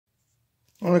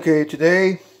Okay,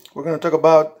 today we're going to talk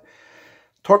about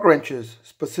torque wrenches,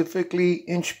 specifically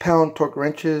inch-pound torque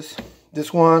wrenches.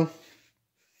 This one,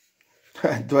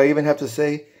 do I even have to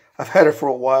say? I've had it for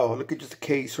a while. Look at just the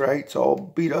case, right? It's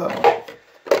all beat up.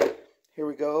 Here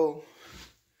we go.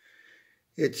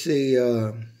 It's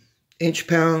a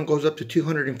inch-pound, goes up to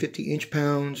 250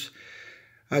 inch-pounds.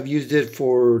 I've used it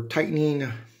for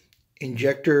tightening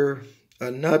injector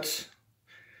nuts,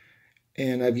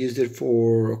 and I've used it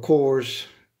for, of course,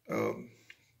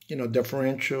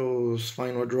 differentials,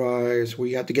 final drives, where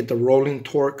you have to get the rolling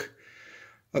torque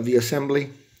of the assembly.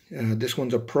 This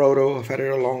one's a proto. I've had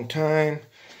it a long time.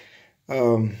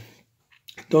 Don't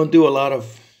do a lot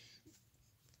of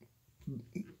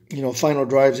final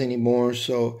drives anymore,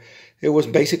 so it was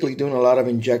basically doing a lot of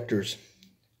injectors.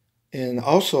 And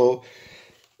also,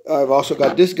 I've also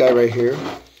got this guy right here,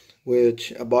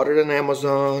 which I bought it on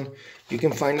Amazon. You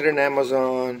can find it on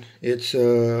Amazon. It's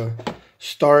a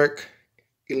Stark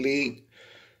Elite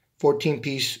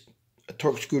 14-piece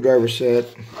torque screwdriver set,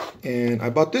 and I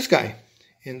bought this guy.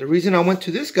 And the reason I went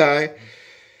to this guy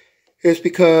is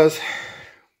because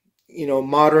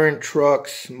modern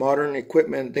trucks, modern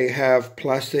equipment, they have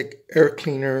plastic air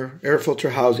cleaner, air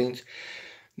filter housings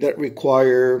that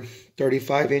require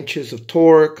 35 inches of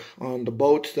torque on the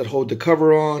bolts that hold the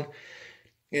cover on.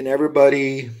 And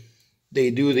everybody, they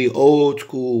do the old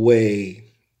school way,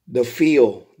 the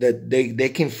feel that they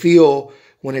can feel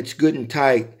when it's good and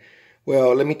tight.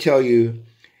 Well, let me tell you,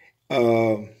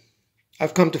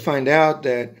 I've come to find out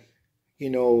that,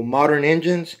 modern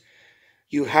engines,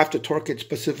 you have to torque it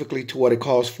specifically to what it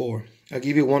calls for. I'll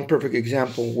give you one perfect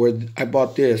example where I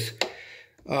bought this.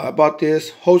 I bought this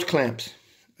hose clamps.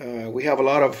 We have a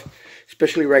lot of,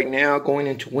 especially right now going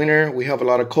into winter, we have a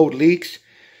lot of cold leaks.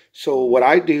 So what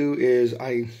I do is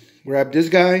I grab this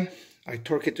guy, I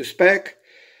torque it to spec,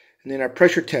 and then I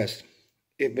pressure test.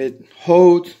 If it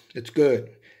holds, it's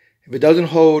good. If it doesn't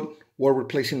hold, we're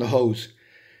replacing the hose.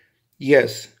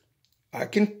 Yes, I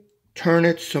can turn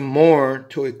it some more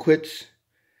till it quits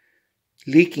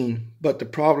leaking, but the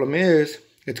problem is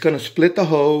it's going to split the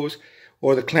hose,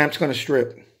 or the clamp's going to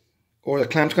strip. Or the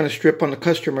clamp's going to strip on the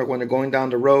customer when they're going down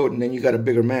the road, and then you got a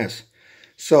bigger mess.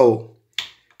 So,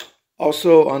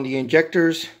 also on the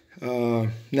injectors,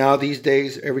 now these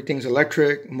days everything's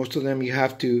electric. Most of them you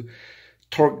have to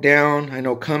torque down. I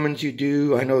know Cummins you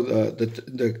do. I know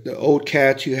the old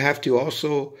cats you have to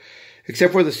also,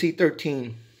 except for the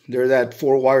C13. They're that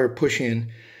 4-wire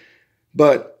push-in.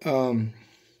 But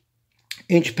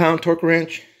inch-pound torque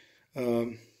wrench,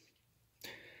 if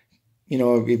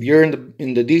you're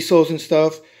in the diesels and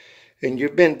stuff, and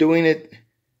you've been doing it,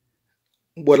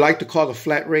 what I like to call the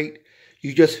flat rate,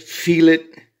 you just feel it,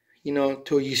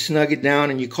 till you snug it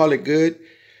down and you call it good.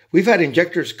 We've had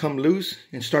injectors come loose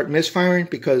and start misfiring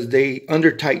because they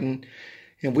under tighten,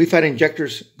 and we've had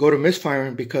injectors go to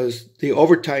misfiring because they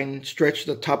over tighten, stretch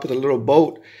the top of the little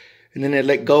bolt, and then they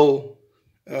let go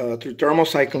through thermal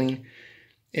cycling.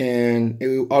 And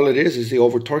all it is they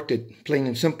over torqued it, plain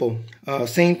and simple.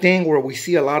 Same thing where we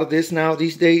see a lot of this now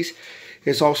these days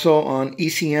is also on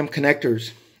ECM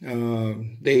connectors.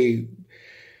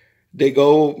 They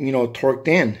go torqued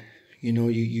in.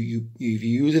 You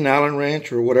use an Allen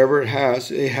wrench or whatever it has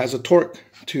a torque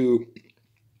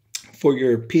for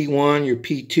your P1, your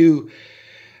P2,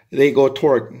 they go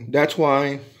torque. That's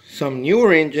why some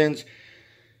newer engines,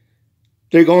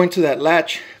 they're going to that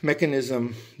latch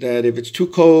mechanism that if it's too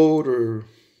cold or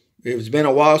if it's been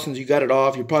a while since you got it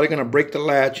off, you're probably going to break the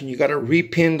latch and you got to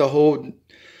repin the whole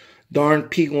darn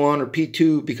P1 or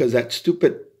P2 because that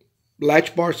stupid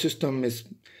latch bar system is,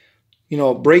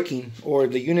 breaking, or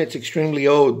the unit's extremely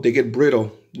old, they get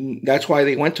brittle. That's why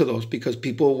they went to those, because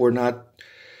people were not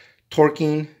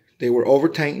torquing, they were over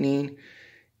tightening,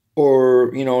 or,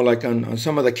 like on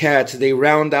some of the cats, they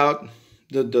round out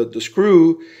the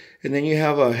screw, and then you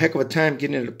have a heck of a time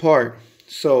getting it apart.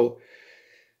 So,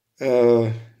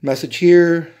 message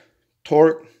here,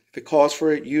 torque, if it calls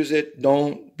for it, use it.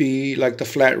 Don't be like the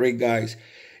flat rate guys.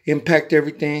 Impact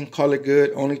everything, call it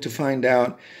good, only to find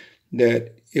out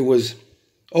that it was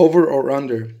over or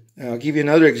under. I'll give you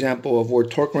another example of where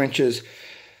torque wrenches,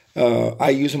 I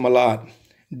use them a lot.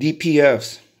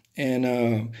 DPFs.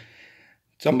 And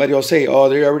somebody will say, oh,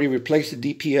 they already replaced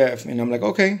the DPF. And I'm like,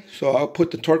 okay. So I'll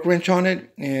put the torque wrench on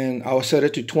it and I'll set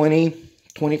it to 20,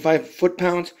 25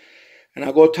 foot-pounds. And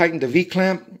I'll go tighten the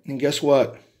V-clamp. And guess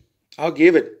what? I'll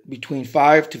give it between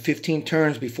 5 to 15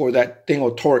 turns before that thing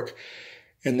will torque.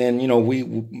 And then,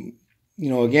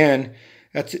 again,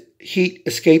 that's heat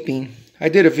escaping. I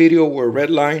did a video where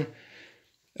Redline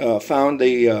found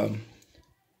a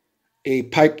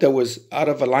pipe that was out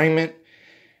of alignment,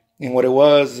 And what it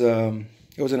was an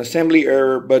assembly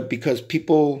error, but because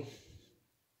people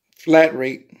flat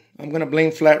rate, I'm going to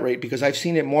blame flat rate because I've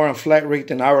seen it more on flat rate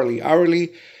than hourly.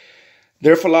 Hourly,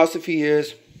 their philosophy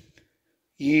is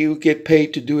you get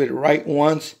paid to do it right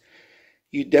once.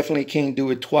 You definitely can't do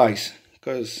it twice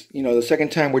because, the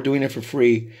second time we're doing it for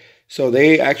free. So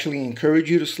they actually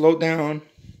encourage you to slow down,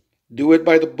 do it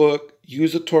by the book,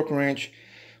 use a torque wrench,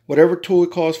 whatever tool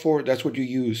it calls for, that's what you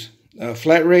use.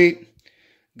 Flat rate,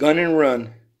 gun and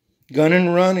run. Gun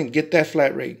and run and get that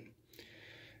flat rate.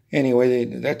 Anyway,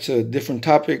 that's a different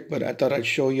topic, but I thought I'd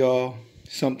show y'all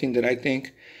something that I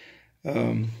think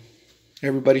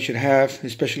everybody should have,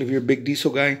 especially if you're a big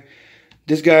diesel guy.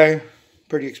 This guy,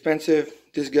 pretty expensive.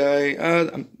 This guy,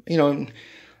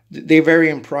 they vary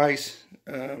in price.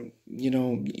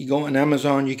 You go on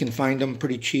Amazon, you can find them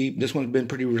pretty cheap. This one's been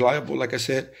pretty reliable, like I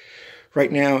said.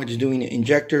 Right now, it's doing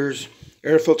injectors,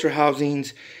 air filter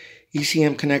housings,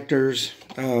 ECM connectors,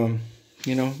 and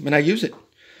I use it.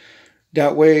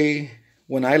 That way,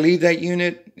 when I leave that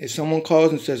unit, if someone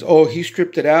calls and says, oh, he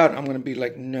stripped it out, I'm going to be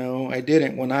like, no, I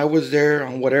didn't. When I was there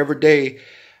on whatever day,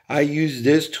 I used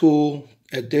this tool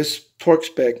at this torque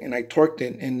spec and I torqued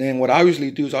it. And then what I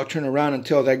usually do is I'll turn around and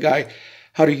tell that guy,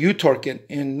 how do you torque it?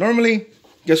 And normally,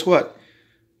 guess what?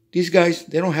 These guys,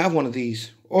 they don't have one of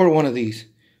these or one of these.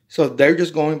 So they're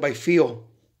just going by feel.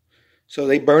 So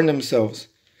they burn themselves.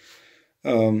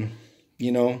 I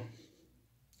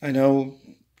know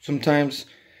sometimes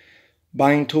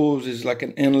buying tools is like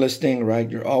an endless thing, right?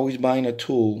 You're always buying a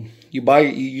tool.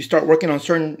 You start working on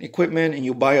certain equipment and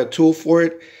you buy a tool for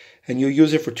it and you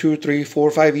use it for 2, 3,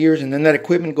 4, 5 years, and then that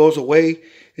equipment goes away,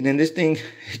 and then this thing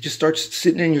just starts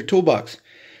sitting in your toolbox.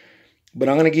 But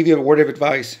I'm going to give you a word of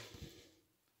advice.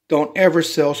 Don't ever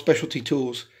sell specialty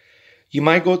tools. You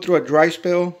might go through a dry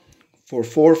spell for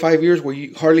 4 or 5 years where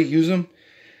you hardly use them,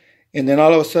 and then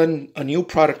all of a sudden a new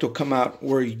product will come out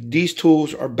where these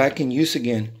tools are back in use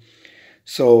again.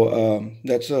 So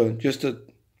that's just a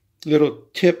little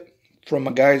tip from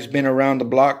a guy who's been around the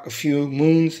block a few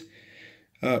moons.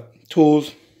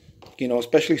 Tools,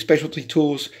 especially specialty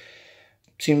tools,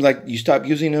 seems like you stop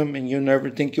using them and you never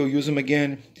think you'll use them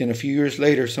again. Then a few years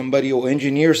later, somebody will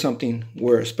engineer something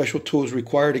where a special tool is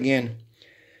required again.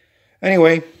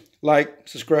 Anyway, like,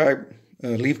 subscribe,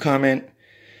 leave comment,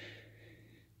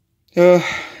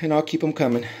 and I'll keep them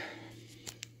coming.